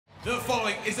The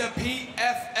following is a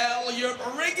PFL Europe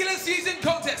regular season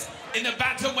contest in the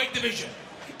Bantamweight division.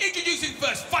 Introducing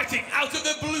first, fighting out of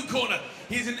the blue corner.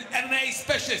 He's an MMA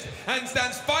specialist and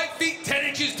stands 5 feet 10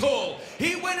 inches tall.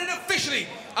 He went in officially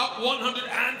at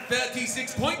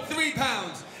 136.3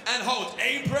 pounds and holds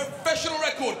a professional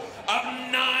record of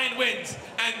 9 wins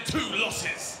and 2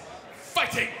 losses.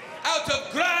 Fighting out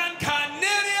of Gran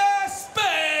Canaria,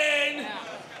 Spain,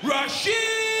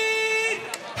 Rachid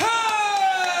Haz!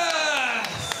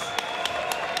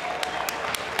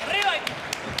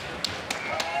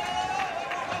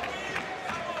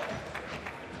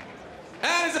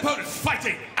 And his opponent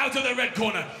fighting out of the red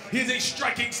corner. He is a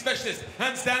striking specialist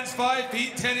and stands 5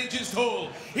 feet 10 inches tall.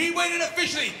 He weighed in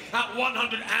officially at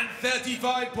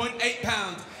 135.8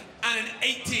 pounds and in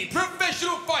 18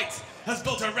 professional fights has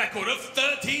built a record of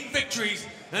 13 victories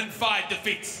and 5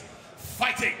 defeats.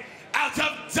 Fighting out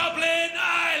of Dublin,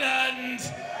 Ireland,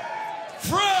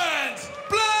 Frans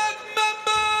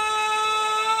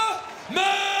Mlambo!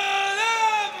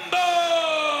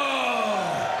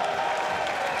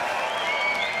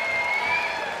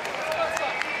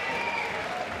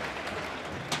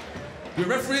 Your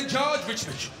referee in charge, Rachid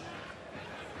Haz.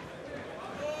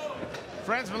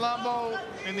 Frans Mlambo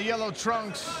in the yellow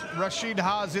trunks, Rachid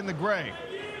Haz in the gray.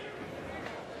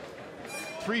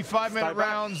 3 5-minute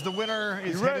rounds. The winner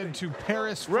is headed to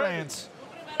Paris, France.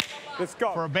 Let's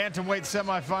go. For a bantamweight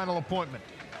semifinal appointment.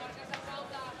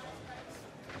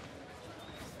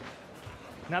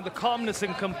 Now, the calmness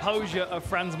and composure of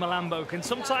Frans Mlambo can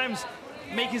sometimes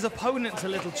make his opponents a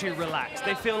little too relaxed.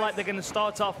 They feel like they're going to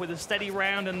start off with a steady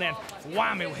round and then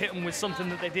wham, he'll hit them with something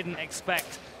that they didn't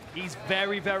expect. He's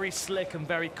very, very slick and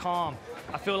very calm.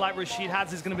 I feel like Rachid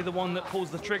Haz is going to be the one that pulls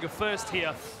the trigger first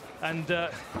here, and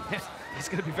it's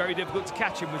going to be very difficult to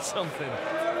catch him with something.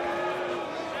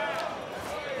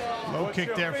 Low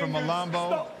kick there from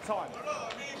Mlambo.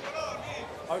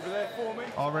 Over there for me.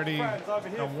 Already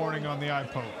a warning on the eye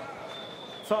poke.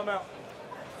 Time out.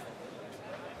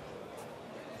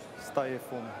 Stay here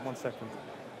for me, 1 second.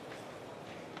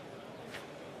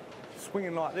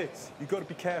 Swinging like this, you've got to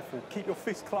be careful. Keep your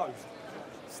fist closed.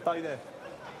 Stay there.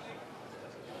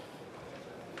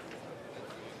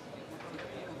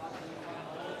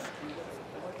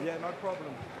 Yeah, no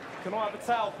problem. Can I have a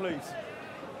towel, please?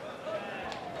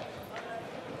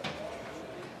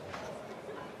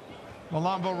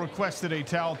 Mlambo requested a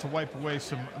towel to wipe away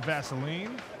some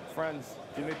Vaseline. Friends,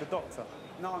 do you need the doctor?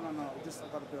 No, just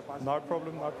got a bit of ice. No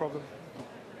problem, no problem.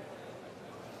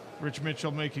 Rich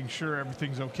Mitchell making sure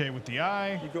everything's okay with the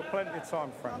eye. You've got plenty of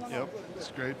time, friends. Yep,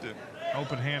 scraped it.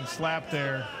 Open hand slap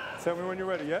there. Tell me when you're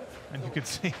ready, yeah? And you can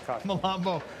see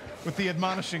Mlambo with the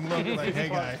admonishing look like, hey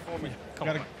guy,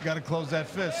 gotta close that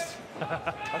fist.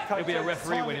 Okay, he'll be a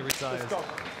referee when he retires.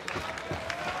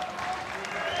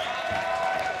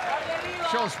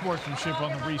 Show sportsmanship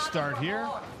on the restart here.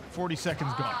 40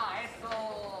 seconds gone.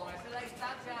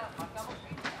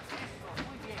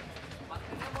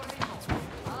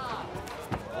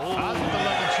 Haz with the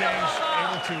level change,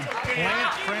 able to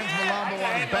plant Frans Mlambo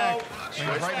on his back and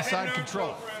right inside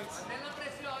control.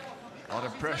 A lot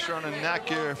of pressure on the neck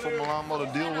here for Mlambo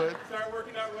to deal with.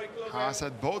 Haz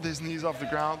had both his knees off the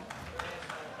ground.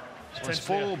 So his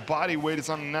full body weight is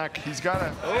on the neck. He's got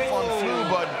a fun flu,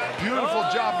 but beautiful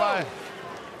job by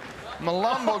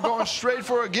Mlambo going straight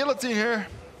for a guillotine here.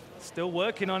 Still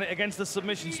working on it against the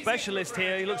submission specialist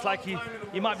here. He looks like he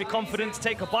might be confident to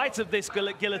take a bite of this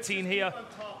guillotine here.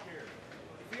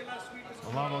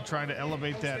 Mlambo trying to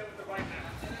elevate that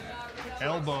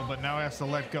elbow, but now has to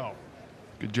let go.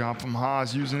 Good job from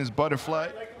Haz using his butterfly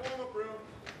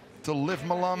to lift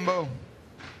Mlambo.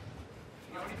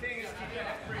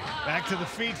 Back to the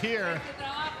feet here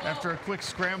after a quick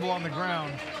scramble on the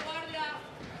ground.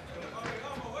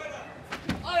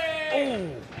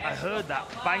 Oh, I heard that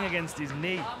bang against his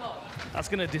knee. That's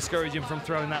going to discourage him from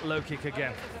throwing that low kick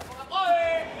again.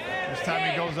 This time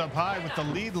he goes up high with the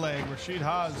lead leg. Rachid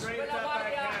Haz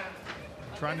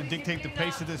trying to dictate the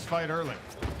pace of this fight early.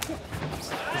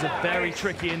 He's a very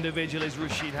tricky individual, is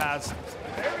Rachid Haz.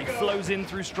 He flows in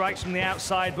through strikes from the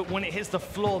outside, but when it hits the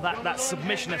floor, that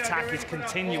submission attack is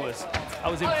continuous. I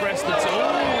was impressed that...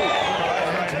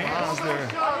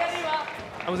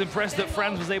 I was impressed that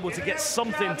Frans was able to get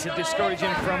something to discourage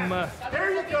him from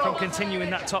continuing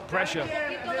that top pressure.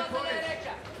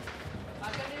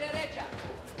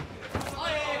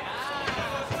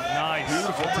 Nice.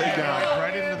 Beautiful takedown.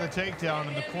 Right into the takedown,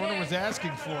 and the corner was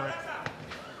asking for it.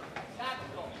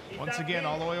 Once again,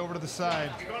 all the way over to the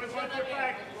side.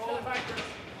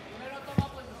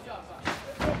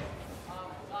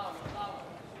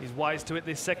 He's wise to it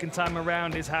this second time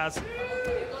around, is Haz.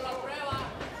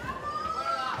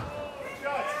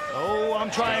 arm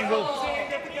triangle.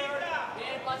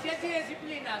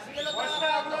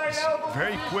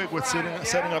 Very quick with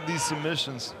setting up these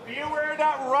submissions. Be aware of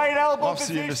that right elbow Love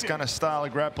seeing position. this kind of style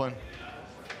of grappling.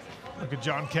 Look at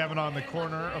John Kavanaugh in the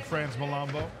corner of Frans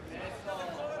Mlambo.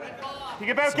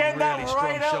 Think about Some getting really that strong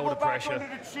right elbow shoulder back pressure. under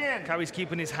the chin. Carrie's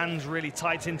keeping his hands really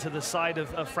tight into the side of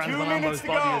Frans 2 Mlambo's minutes to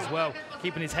body go. as well,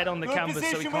 keeping his head on the Good canvas so he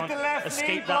position with can't the left escape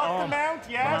knee, that block the arm. mount,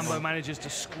 yes. Mlambo manages to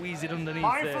squeeze it underneath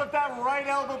Mindful there. of that right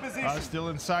elbow position. Still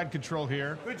in side control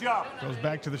here. Good job. Goes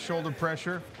back to the shoulder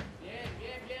pressure.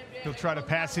 He'll try to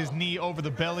pass his knee over the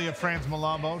belly of Frans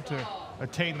Mlambo to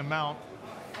attain the mount.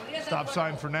 Stop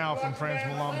sign for now from Frans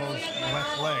Mlambo's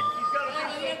left leg.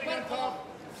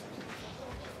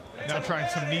 Now trying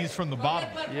some knees from the bottom.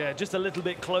 Yeah, just a little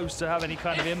bit close to have any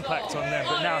kind of impact on there,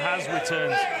 but now Haz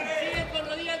returns.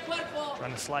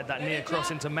 Trying to slide that knee across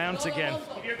into mount again.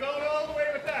 You're going all the way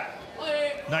with that.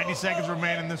 90 seconds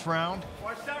remain in this round.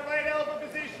 Watch that right elbow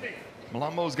positioning.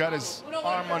 Mlambo's got his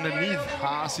arm underneath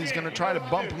Haz. He's going to try to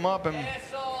bump him up and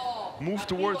move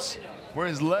towards where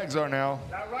his legs are now.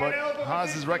 But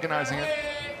Haz is recognizing it.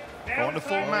 Going to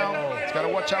full mount. He's got to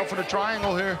watch out for the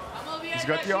triangle here. He's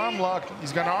got the arm lock.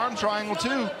 He's got an arm triangle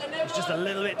too. It's just a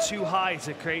little bit too high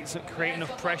to create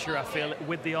enough pressure, I feel,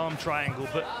 with the arm triangle,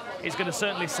 but it's going to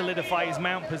certainly solidify his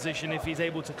mount position if he's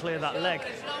able to clear that leg.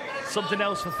 Something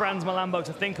else for Frans Mlambo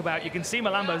to think about. You can see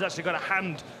Mlambo's actually got a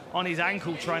hand on his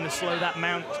ankle trying to slow that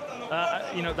mount,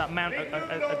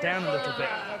 down a little bit.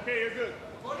 Okay, you're good.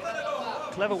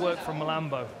 Clever work from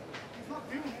Mlambo.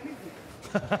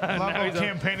 Mlambo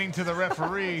campaigning to the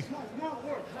referee.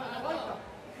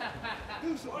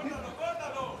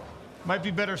 Might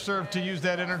be better served to use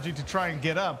that energy to try and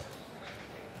get up.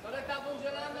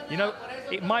 You know,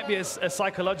 it might be a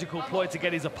psychological ploy to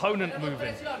get his opponent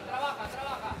moving.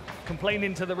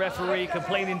 Complaining to the referee,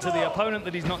 complaining to the opponent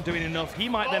that he's not doing enough. He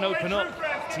might then open up.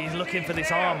 So he's looking for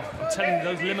this arm. I'm telling you,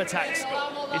 those limb attacks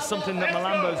is something that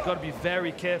Mlambo's got to be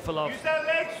very careful of. Use that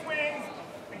leg swing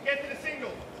and get to the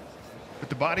single. With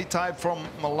the body type from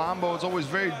Mlambo, it's always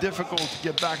very difficult to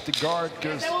get back to guard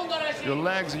because your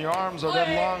legs and your arms are that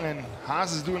long, and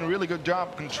Haz is doing a really good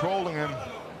job controlling him.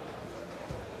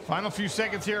 Final few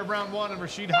seconds here of round one, and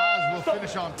Rachid Haz will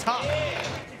finish on top.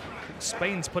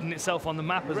 Spain's putting itself on the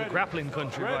map as a grappling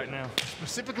country right now.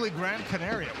 Specifically Gran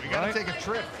Canaria. We got to take a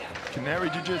trip.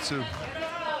 Canary Jiu-Jitsu.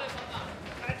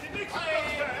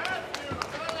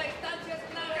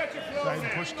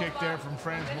 Side push kick there from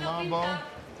Frans Mlambo.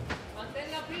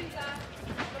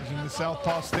 Using the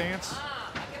southpaw stance.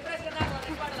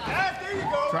 There you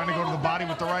go. Trying to go to the body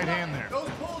with the right hand there. Those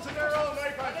pulls in their own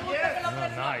right back. Yes.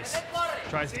 Oh, nice.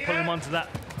 Tries to pull him onto that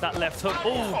left hook.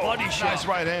 Oh, body shot. Nice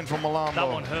right hand from Mlambo. That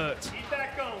one hurt. Keep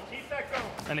that going. Keep that going.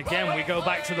 And again, we go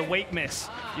back to the weight miss.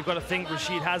 You've got to think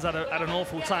Rachid Haz had an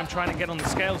awful time trying to get on the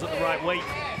scales at the right weight.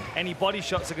 Any body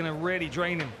shots are going to really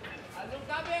drain him.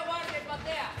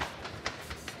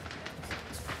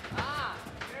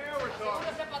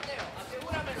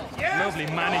 Lovely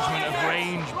management of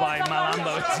range by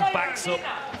Mlambo as he backs up,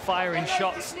 firing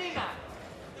shots.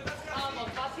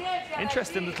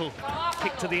 Interesting little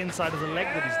kick to the inside of the leg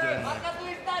that he's doing there.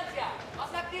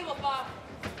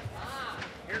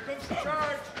 Here comes the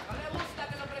charge.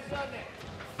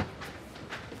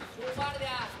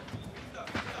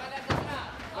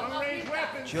 Long-range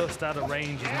weapons. Just out of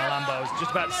range is Mlambo. I was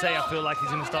just about to say, I feel like he's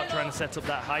going to start trying to set up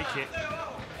that high kick.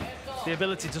 The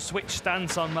ability to switch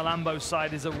stance on Mlambo's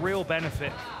side is a real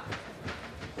benefit.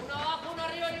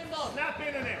 Snap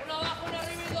in there.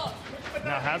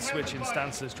 Now Haz switching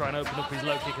stances, trying to open up his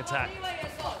low kick attack.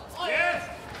 Yes.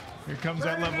 Here comes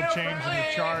that level change in the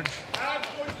charge That's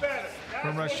much better.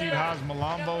 from Rachid Haz.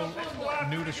 Mlambo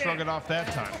knew to shrug it off that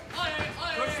time.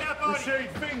 Rachid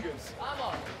fingers.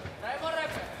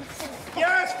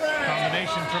 Yes, Frank.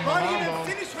 Combination from Mlambo.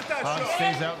 Finish with that Haz shot.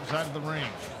 stays outside of the range.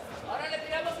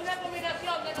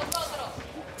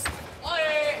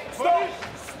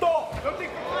 Stop. Don't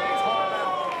think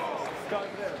Go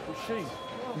over there. Rachid,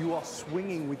 you are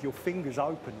swinging with your fingers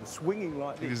open, swinging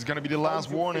like This this. is going to be the last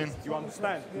Hold your warning fist, you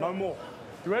understand? No more.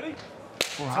 You ready?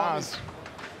 for Haz.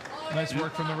 Nice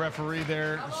work from the referee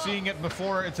there. Seeing it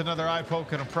before it's another eye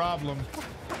poke and a problem.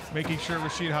 Making sure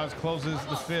Rachid Haz closes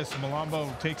the fist.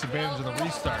 Mlambo takes advantage of the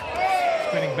restart.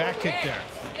 Spinning back kick there.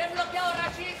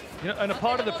 You know, and a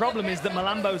part of the problem is that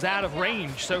Mlambo's out of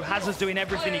range, so Haz is doing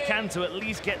everything he can to at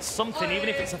least get something, even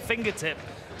if it's a fingertip,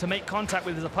 to make contact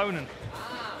with his opponent.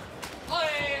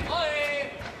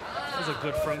 There's a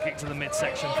good front kick to the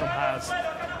midsection from Haz.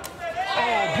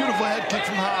 Oh, beautiful head kick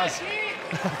from Haz.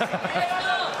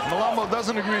 Mlambo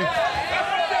doesn't agree.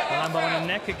 Mlambo on the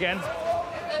neck again.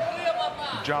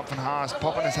 Good job from Haz,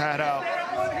 popping his head out.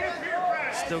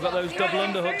 Still got those double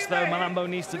underhooks though. Mlambo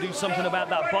needs to do something about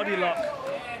that body lock.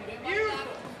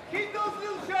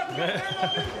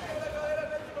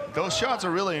 Those shots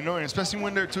are really annoying, especially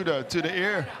when they're to the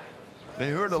ear. They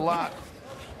hurt a lot.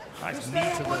 Nice knee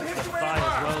to the thigh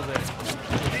as well there.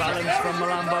 Good balance from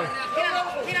Mlambo.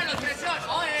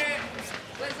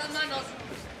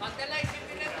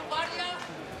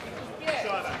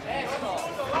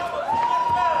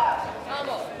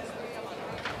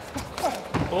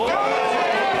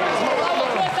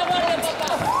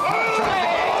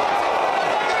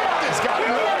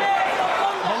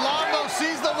 Mlambo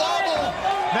sees the wobble.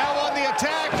 Now on the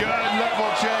attack. Good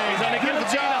level change. He's on a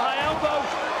guillotine, a high elbow.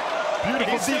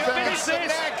 Beautiful Finish defense. the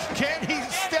neck. Can he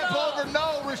step over?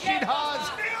 No. Rachid Haz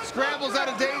scrambles out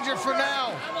of danger for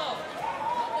now.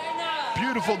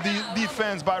 Beautiful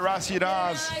defense by Rachid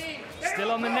Haz.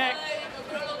 Still on the neck.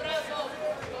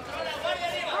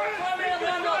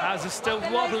 Haz is still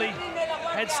wobbly.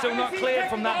 Head's still not cleared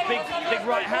from that big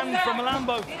right hand from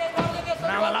Mlambo.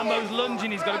 Now Mlambo's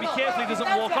lunging. He's got to be careful he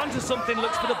doesn't walk onto something.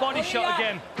 Looks for the body shot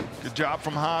again. Good job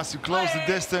from Haz to close the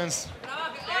distance.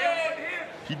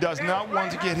 He does not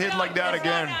want to get hit like that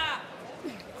again.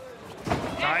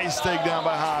 Nice takedown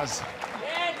by Haz.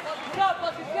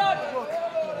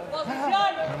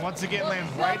 And once again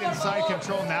lands right inside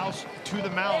control now to the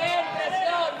mount.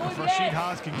 If Rachid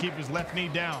Haz can keep his left knee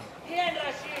down.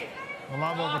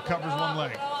 Mlambo recovers one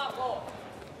leg.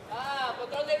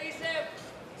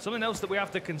 Something else that we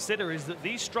have to consider is that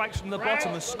these strikes from the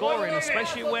bottom are scoring,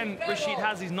 especially when Rachid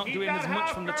Haz is not doing as much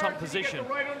from the top position.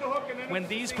 When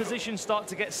these positions start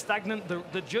to get stagnant,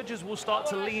 the judges will start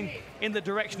to lean in the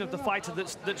direction of the fighter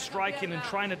that's striking and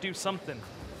trying to do something.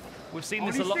 We've seen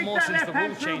this a lot more since the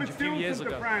rule change a few years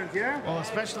ago. Well,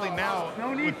 especially now,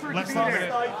 with less than a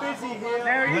minute left in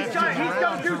the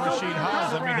round for Rachid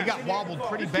Haz. I mean, he got wobbled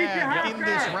pretty bad in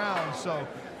this round, so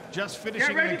just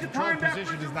finishing in a controlled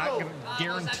position is not going to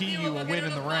guarantee you a win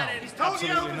in the round.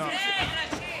 Absolutely not.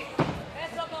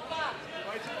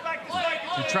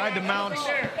 He tried to mount.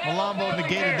 Mlambo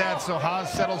negated that, so Haz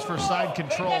settles for side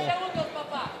control.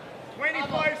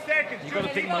 25 seconds. You've got to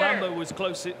think Mlambo was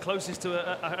closest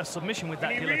to a submission with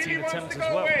that guillotine attempt as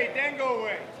well. Then go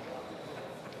away.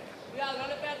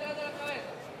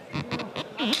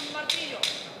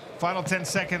 Final 10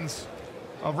 seconds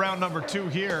of round number 2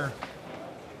 here.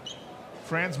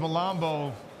 Frans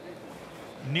Mlambo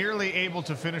nearly able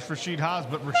to finish Rachid Haz,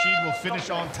 but Rachid will finish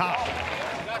on top.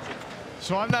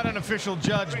 So I'm not an official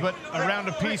judge, but a round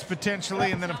apiece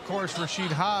potentially, and then of course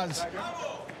Rachid Haz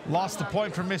lost the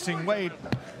point for missing weight.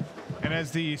 And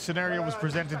as the scenario was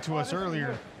presented to us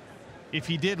earlier, if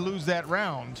he did lose that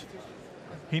round,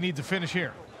 he needs a finish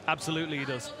here. Absolutely he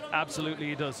does. Absolutely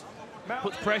he does.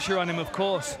 Puts pressure on him, of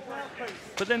course.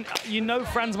 But then you know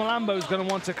Frans Mlambo is going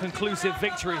to want a conclusive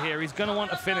victory here. He's going to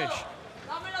want a finish.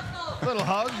 Little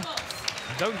hug.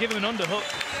 Don't give him an underhook.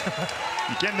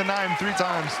 You can't deny him 3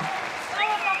 times.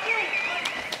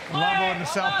 Mlambo in the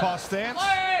southpaw stance.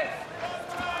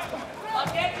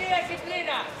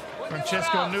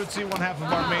 Francesco Nuzzi, one half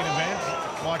of our main event,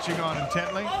 watching on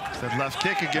intently. That left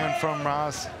kick again from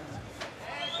Haz.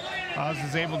 Haz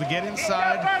is able to get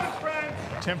inside,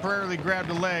 temporarily grabbed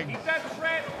a leg,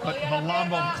 but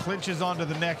Mlambo clinches onto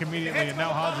the neck immediately, and now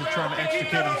Haz is trying to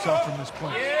extricate himself from this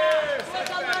clinch.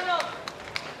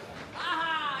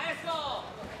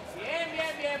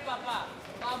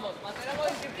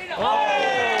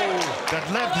 Oh!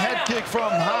 That left head kick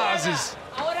from Haz is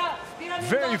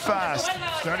very fast.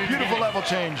 Beautiful level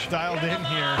change. Dialed in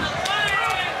here.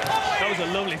 That was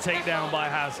a lovely takedown by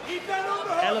Haz.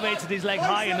 Elevated his leg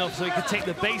high enough so he could take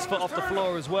the base foot off the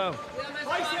floor as well.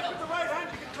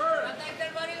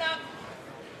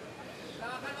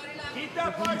 Keep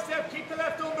that bicep, keep the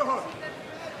left underhook.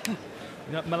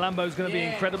 You know, Mlambo's going to be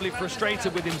incredibly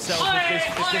frustrated with himself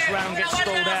if this round gets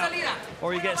stalled out,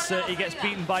 or he gets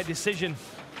beaten by decision.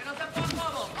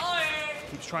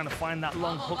 Keeps trying to find that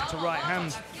long hook to right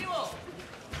hand.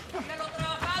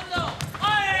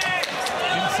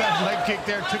 Inside leg kick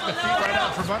there, took the feet right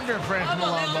out from under Frans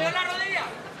Mlambo.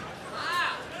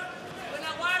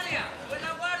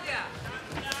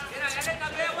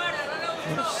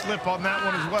 Slip on that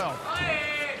one as well.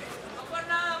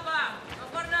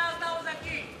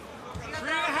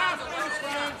 3.5 minutes,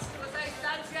 Frans.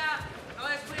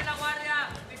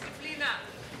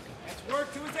 Let's work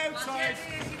to his outside.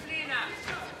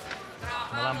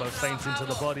 Mlambo feints into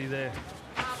the body there.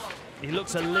 He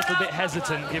looks a little bit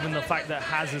hesitant given the fact that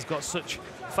Haz has got such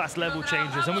fast level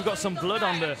changes. And we've got some blood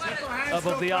on the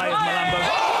above the eye of Mlambo.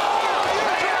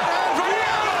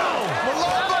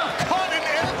 Mlambo caught an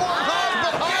airborne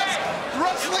Haz, but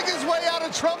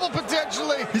trouble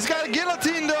potentially. He's got a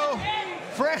guillotine though.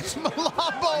 Frans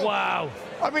Mlambo. Wow.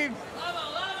 I mean,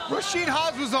 Rachid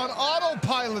Haz was on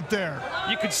autopilot there.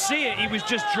 You could see it. He was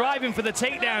just driving for the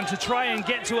takedown to try and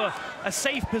get to a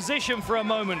safe position for a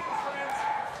moment.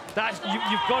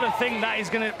 You've got to think that is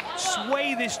going to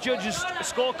sway this judge's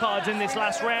scorecards in this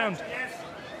last round.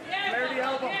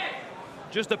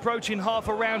 Just approaching half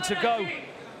a round to go.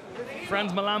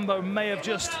 Frans Mlambo may have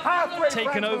just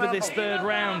taken over this third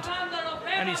round,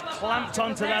 and he's clamped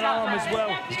onto that arm as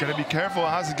well. He's got to be careful.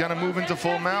 Haz is going to move into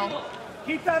full mount.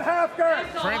 Keep that half guard.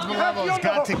 Frans Mlambo has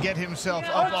got to get himself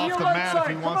up off the mat if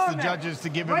he wants the judges to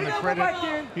give him the credit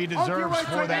he deserves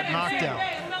for that knockdown.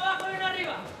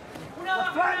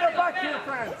 Flatten back here,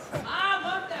 Frans.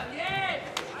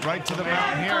 Right to the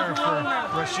mount here for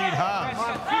Rachid Haz.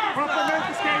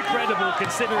 Incredible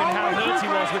considering how hurt he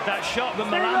was with that shot, but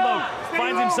Mlambo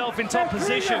finds himself in top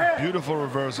position. Beautiful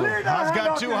reversal. Haz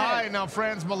got too high. Now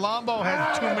Frans Mlambo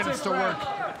has 2 minutes to work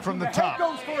from the top.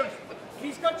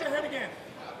 He's got your head again.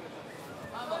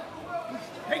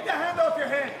 Take the hand off your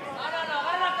head.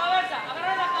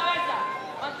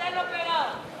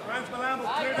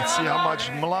 Let's see how much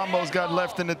Mlambo's got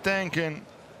left in the tank, and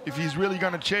if he's really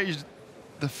going to change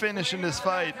the finish in this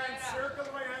fight.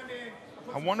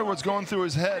 I wonder what's going through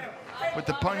his head with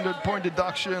the point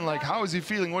deduction. Like, how is he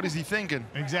feeling? What is he thinking?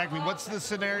 Exactly. What's the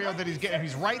scenario that he's getting?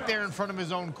 He's right there in front of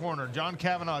his own corner. John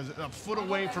Kavanagh is a foot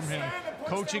away from him,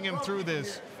 coaching him through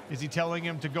this. Is he telling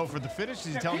him to go for the finish? Is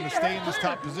he telling him to stay in this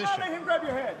top position? Let him grab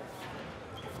your head.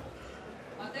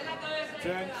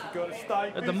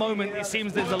 At the moment, it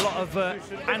seems there's a lot of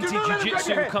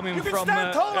anti-jiu-jitsu coming from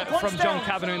John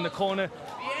Kavanagh in the corner.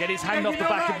 Get his hand off the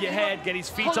back of your head, get his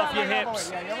feet off your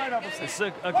hips. It's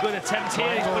a good attempt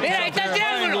here. He's putting himself in an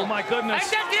angle, my goodness.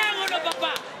 It's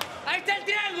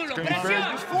going to be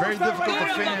very difficult to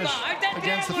finish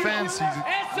against the fence.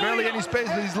 He's barely any space,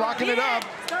 but he's locking it up.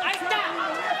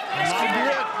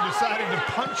 Mlambo decided to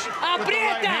punch with the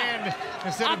right hand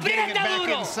instead of getting it back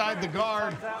inside the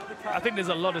guard. I think there's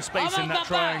a lot of space in that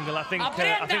triangle. I think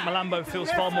Mlambo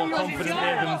feels far more confident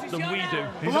there than we do.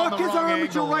 He's on the wrong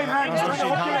angle.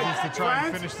 Rachid Haz to try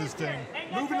and finish this thing.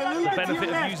 The benefit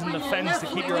of using the fence to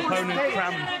keep your opponent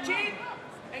crammed.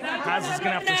 Haz is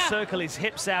going to have to circle his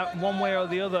hips out one way or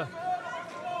the other.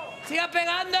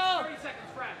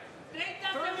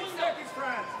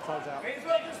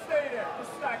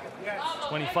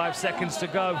 25 seconds to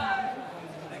go.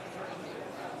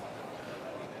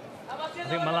 I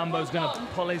think Malambo's going to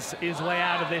pull his way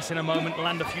out of this in a moment,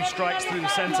 land a few strikes through the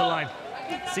center line.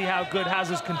 See how good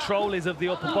Haz's control is of the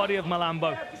upper body of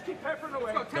Mlambo.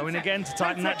 Going again to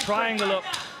tighten that triangle up.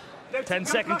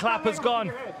 10-second clap has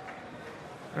gone.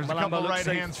 There's a couple right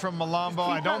hands from Mlambo.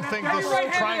 I don't think this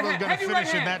triangle is going to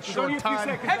finish in that short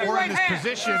time or in this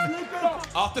position.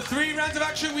 After 3 rounds of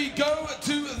action, we go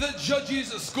to the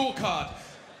judges' scorecard.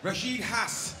 Rachid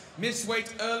Haz missed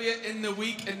weight earlier in the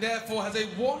week and therefore has a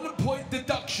 1-point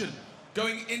deduction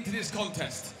going into this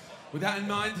contest. With that in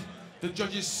mind, the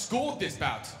judges scored this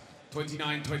bout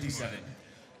 29-27,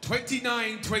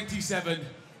 29-27,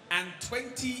 and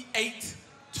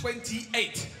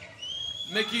 28-28.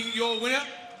 Making your winner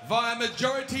via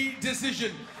majority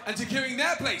decision and securing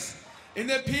their place in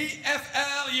the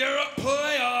PFL Europe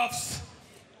playoffs,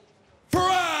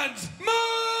 Frans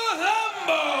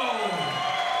Mlambo!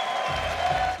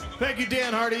 Thank you,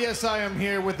 Dan Hardy. Yes, I am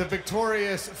here with the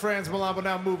victorious Frans Mlambo,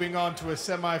 now moving on to a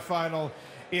semifinal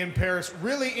in Paris.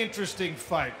 Really interesting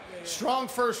fight. Strong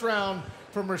first round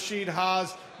from Rachid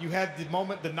Haz. You had the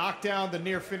moment, the knockdown, the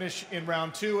near finish in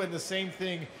round 2, and the same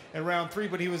thing in round 3,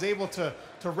 but he was able to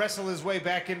wrestle his way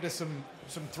back into some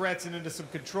threats and into some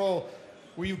control.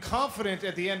 Were you confident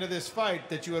at the end of this fight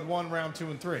that you had won round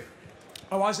 2 and 3?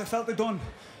 I was. I felt I done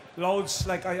loads,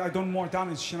 like I done more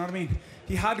damage, you know what I mean?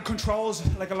 He had the controls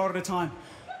like a lot of the time,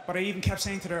 but I even kept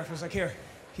saying to the ref, I was like, here,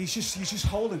 he's just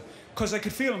holding, because I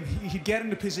could feel him. He'd get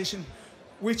into position,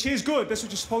 which is good. That's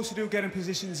what you're supposed to do, get in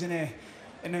positions in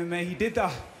MMA. He did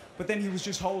that, but then he was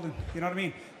just holding, you know what I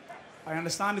mean? I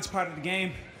understand it's part of the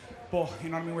game, but you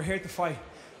know what I mean, we're here to fight.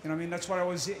 You know what I mean? That's why I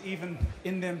was even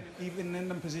in them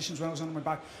positions when I was on my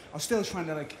back. I was still trying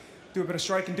to like do a bit of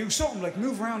strike and do something, like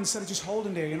move around instead of just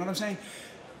holding there, you know what I'm saying?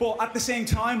 But at the same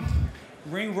time,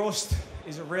 ring rust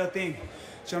is a real thing. Do you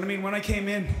know what I mean? When I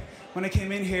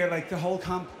came in here, like the whole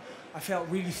camp, I felt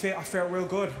really fit, I felt real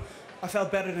good. I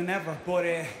felt better than ever, but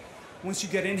once you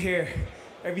get in here,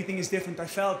 everything is different. I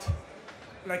felt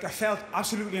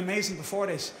absolutely amazing before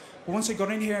this. But once I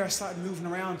got in here, I started moving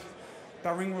around.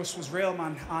 That ring rust was real,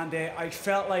 man. And I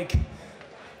felt like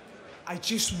I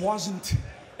just wasn't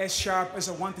as sharp as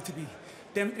I wanted to be.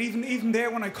 then even there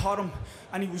when I caught him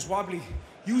and he was wobbly,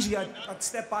 usually I'd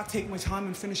step back, take my time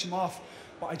and finish him off.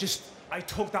 But I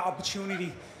took that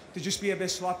opportunity to just be a bit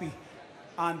sloppy.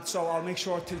 And so I'll make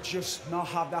sure to just not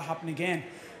have that happen again.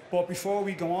 But before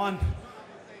we go on,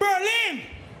 Berlin,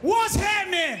 what's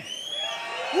happening?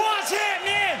 What's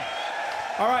happening?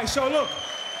 All right, so look,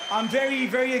 I'm very,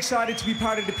 very excited to be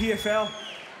part of the PFL.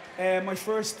 My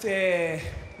first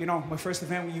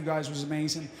event with you guys was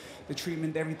amazing. The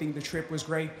treatment, everything, the trip was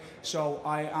great. So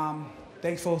I am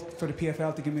thankful for the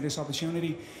PFL to give me this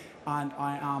opportunity. And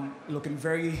I am looking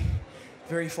very,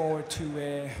 very forward to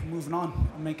moving on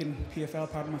and making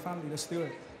PFL part of my family. Let's do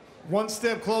it. One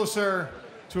step closer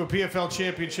to a PFL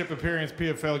championship appearance,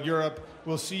 PFL Europe.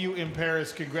 We'll see you in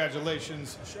Paris.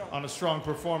 Congratulations on a strong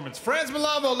performance. Frans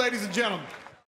Mlambo, ladies and gentlemen.